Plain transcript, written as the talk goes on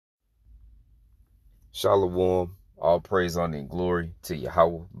Shalom, all praise, honor, and glory to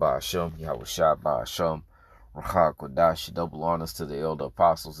Yahawah by Sham, Yahawashi by Sham, Rawchaa Qadash. Double honors to the elder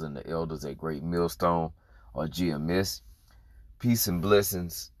apostles and the elders at Greatmillstone or GMS. Peace and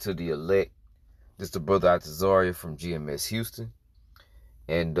blessings to the elect. This is the brother Atazaria from GMS Houston.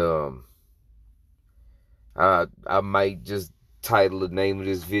 And I might just title the name of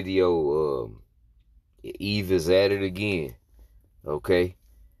this video, Eve is at it again. Okay?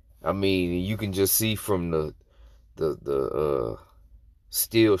 I mean, you can just see from the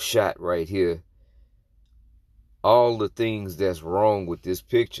still shot right here all the things that's wrong with this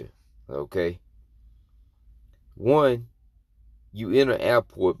picture. Okay, one, you in an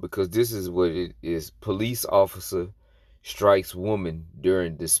airport, because this is what it is. Police officer strikes woman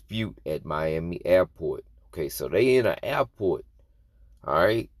during dispute at Miami airport. Okay, so they in an airport. All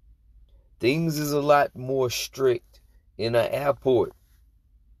right, things is a lot more strict in an airport.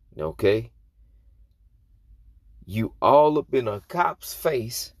 Okay, you all up in a cop's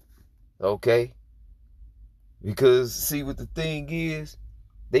face. Okay, because see what the thing is,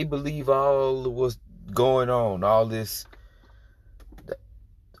 they believe all of what's going on, all this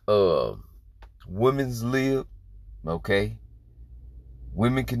women's lib. Okay,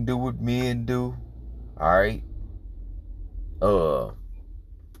 women can do what men do. All right,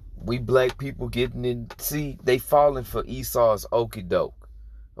 we black people getting in. See, they falling for Esau's okie doke.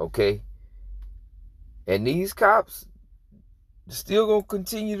 Okay, and these cops still gonna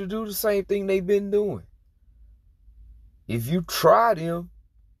continue to do the same thing they've been doing. If you try them,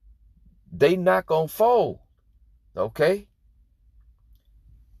 they not gonna fold. Okay,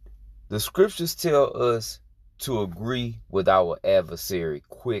 the scriptures tell us to agree with our adversary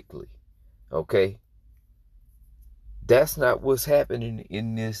quickly. Okay, that's not what's happening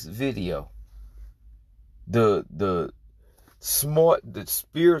in this video. The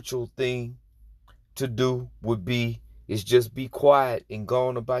spiritual thing to do would be is just be quiet and go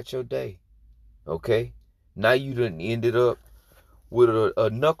on about your day. Okay, now you done ended up with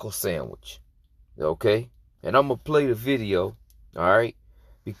a knuckle sandwich. Okay, and I'm gonna play the video. All right,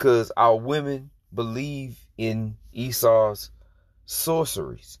 because our women believe in Esau's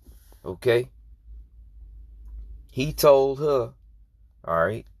sorceries. Okay, he told her, all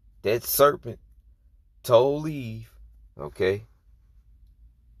right, that serpent told Eve, okay,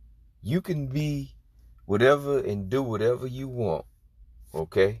 you can be whatever and do whatever you want.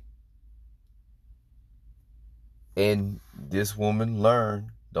 Okay, and this woman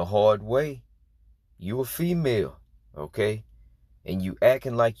learned the hard way. You a female, okay, and you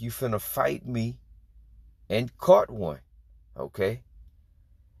acting like you finna fight me and caught one. Okay,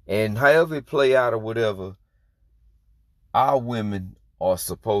 and however it play out or whatever, our women are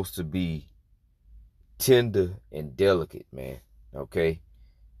supposed to be tender and delicate, man. Okay,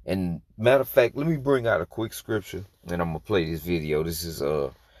 and matter of fact, let me bring out a quick scripture and I'm gonna play this video. This is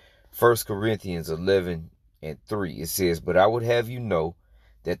 1 Corinthians 11:3. It says, but I would have you know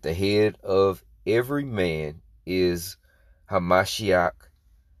that the head of every man is Hamashiach,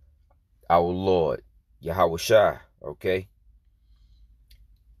 our Lord, Yahawashi. Okay,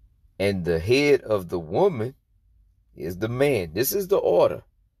 and the head of the woman is the man. This is the order.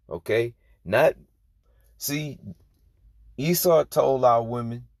 Okay, not, see, Esau told our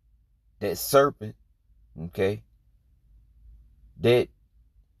women, that serpent, okay, that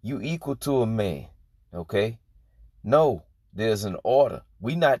you equal to a man. Okay, no, there's an order.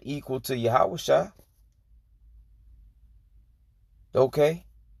 We not equal to Yahawashi. Okay,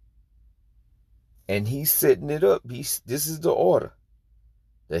 and he's setting it up. This is the order.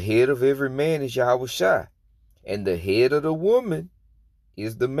 The head of every man is Yahawashi, and the head of the woman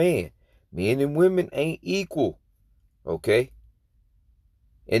is the man. Men and women ain't equal. Okay,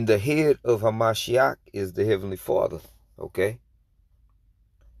 and the head of Hamashiach is the Heavenly Father. Okay,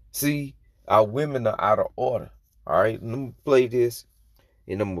 see, our women are out of order. All right, let me play this,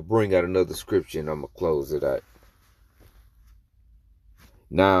 and I'm going to bring out another scripture, and I'm going to close it out.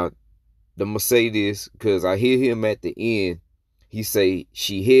 Now, I'm going to say this, because I hear him at the end. He say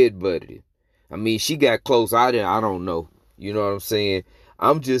she headbutted him. I mean, she got close. I don't know. You know what I'm saying?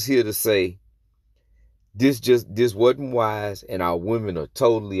 I'm just here to say, this wasn't wise, and our women are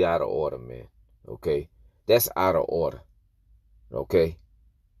totally out of order, man. Okay? That's out of order. Okay?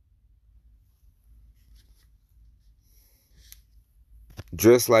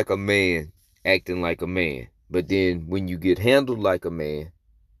 Dress like a man, acting like a man. But then when you get handled like a man,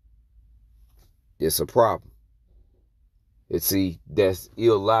 it's a problem. And see, that's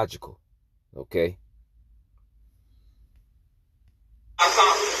illogical. Okay?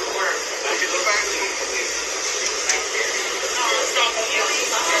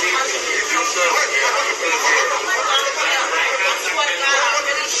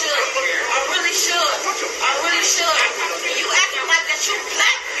 You acting like that you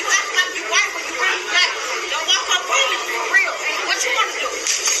black. You acting like you white when you really black. Don't walk up on me for real. What you want to do?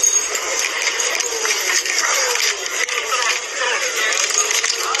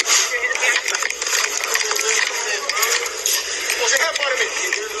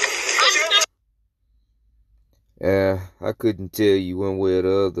 I couldn't tell you one way or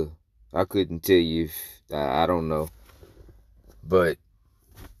the other. I couldn't tell you if, I don't know. But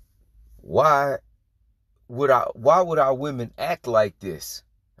why would our women act like this?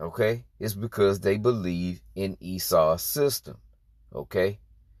 Okay? It's because they believe in Esau's system. Okay?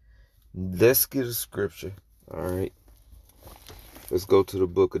 Let's get a scripture. All right. Let's go to the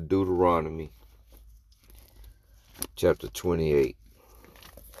book of Deuteronomy, chapter 28.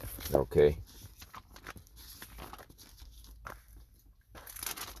 Okay.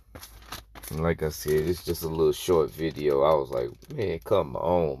 And like I said, it's just a little short video. I was like, man, come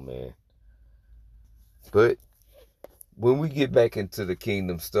on, man. But when we get back into the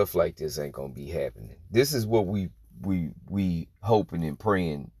kingdom, stuff like this ain't gonna be happening. This is what we hoping and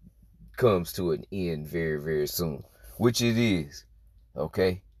praying comes to an end very, very soon, which it is.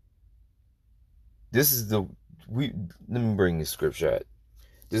 Okay. This is let me bring this scripture out.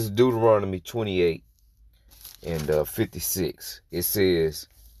 This is Deuteronomy 28 and 56. It says,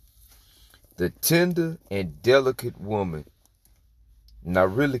 the tender and delicate woman. And I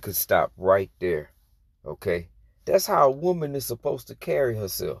really could stop right there. Okay. That's how a woman is supposed to carry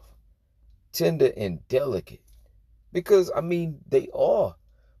herself. Tender and delicate. Because, I mean, they are.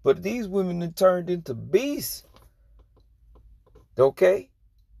 But these women have turned into beasts. Okay?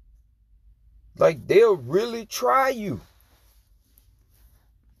 Like, they'll really try you.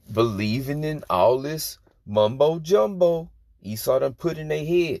 Believing in all this mumbo jumbo Esau done put in their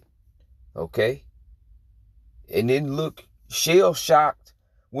head. Okay? And then look shell shocked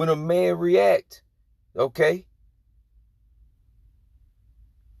when a man react. Okay?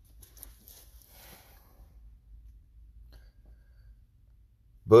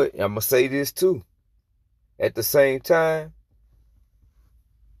 But I'm going to say this too. At the same time,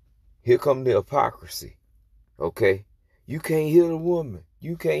 here come the hypocrisy. Okay? You can't hit a woman.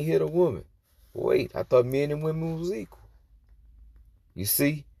 You can't hit a woman. Wait, I thought men and women was equal. You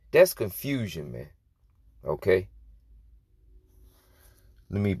see? That's confusion, man. Okay?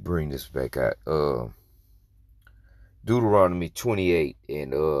 Let me bring this back out. Deuteronomy 28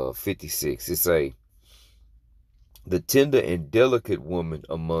 and 56. It say, the tender and delicate woman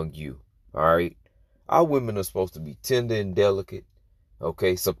among you. All right? Our women are supposed to be tender and delicate.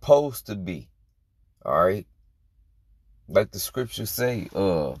 Okay? Supposed to be. All right? Like the scriptures say,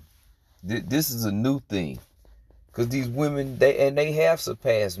 this is a new thing. Because these women, they have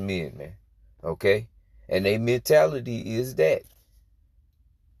surpassed men, man. Okay? And their mentality is that.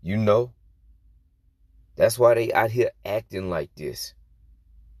 You know? That's why they out here acting like this.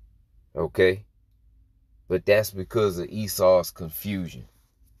 Okay? But that's because of Esau's confusion.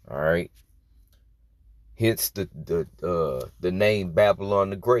 All right? Hence the name Babylon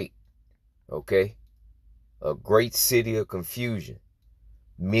the Great. Okay? A great city of confusion.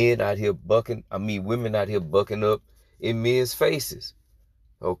 Women out here bucking up in men's faces.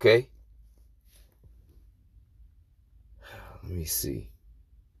 Okay? Let me see.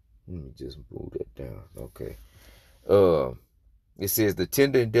 Let me just move that down. Okay. It says, the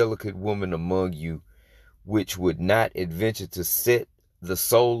tender and delicate woman among you, which would not adventure to set the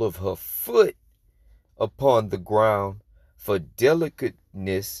sole of her foot upon the ground for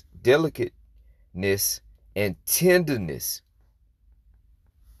delicateness and tenderness.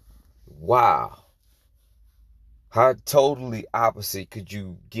 Wow. How totally opposite could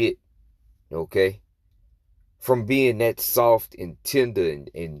you get, okay? From being that soft and tender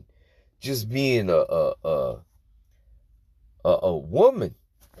and just being a woman,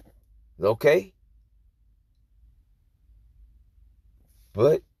 okay?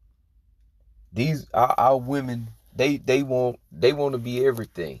 But these our women, they want to be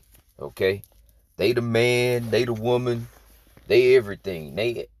everything, okay? They the man, they the woman, they everything.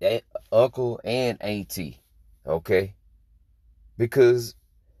 They uncle and auntie, okay? Because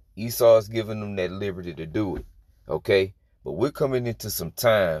Esau is giving them that liberty to do it, okay? But we're coming into some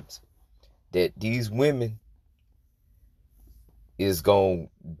times that these women is going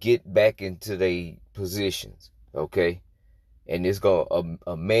to get back into their positions, okay? And it's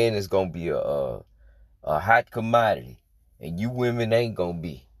a man is going to be a hot commodity, and you women ain't going to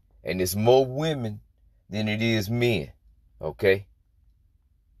be. And it's more women than it is men, okay?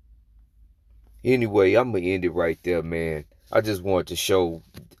 Anyway, I'm going to end it right there, man. I just wanted to show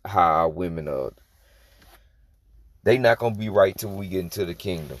how our women are They not going to be right till we get into the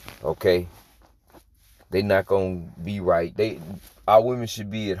kingdom, okay? They not going to be right. Our women should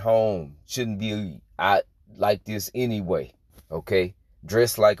be at home. Shouldn't be out like this anyway, okay?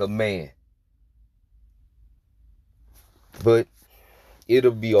 Dressed like a man. But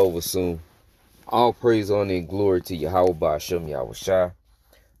it'll be over soon. All praise, honor, and glory to Yahweh, Ba'ashem, Yahawashi,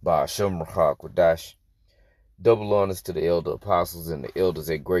 Ba'ashem, Rawchaa Qadash. Double honors to the elder apostles and the elders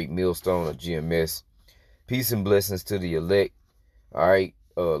at Great Millstone of GMS. Peace and blessings to the elect. All right.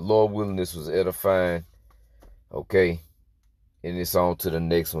 Lord willing, this was edifying. Okay. And it's on to the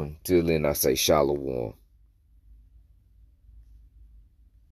next one. Till then, I say shalom.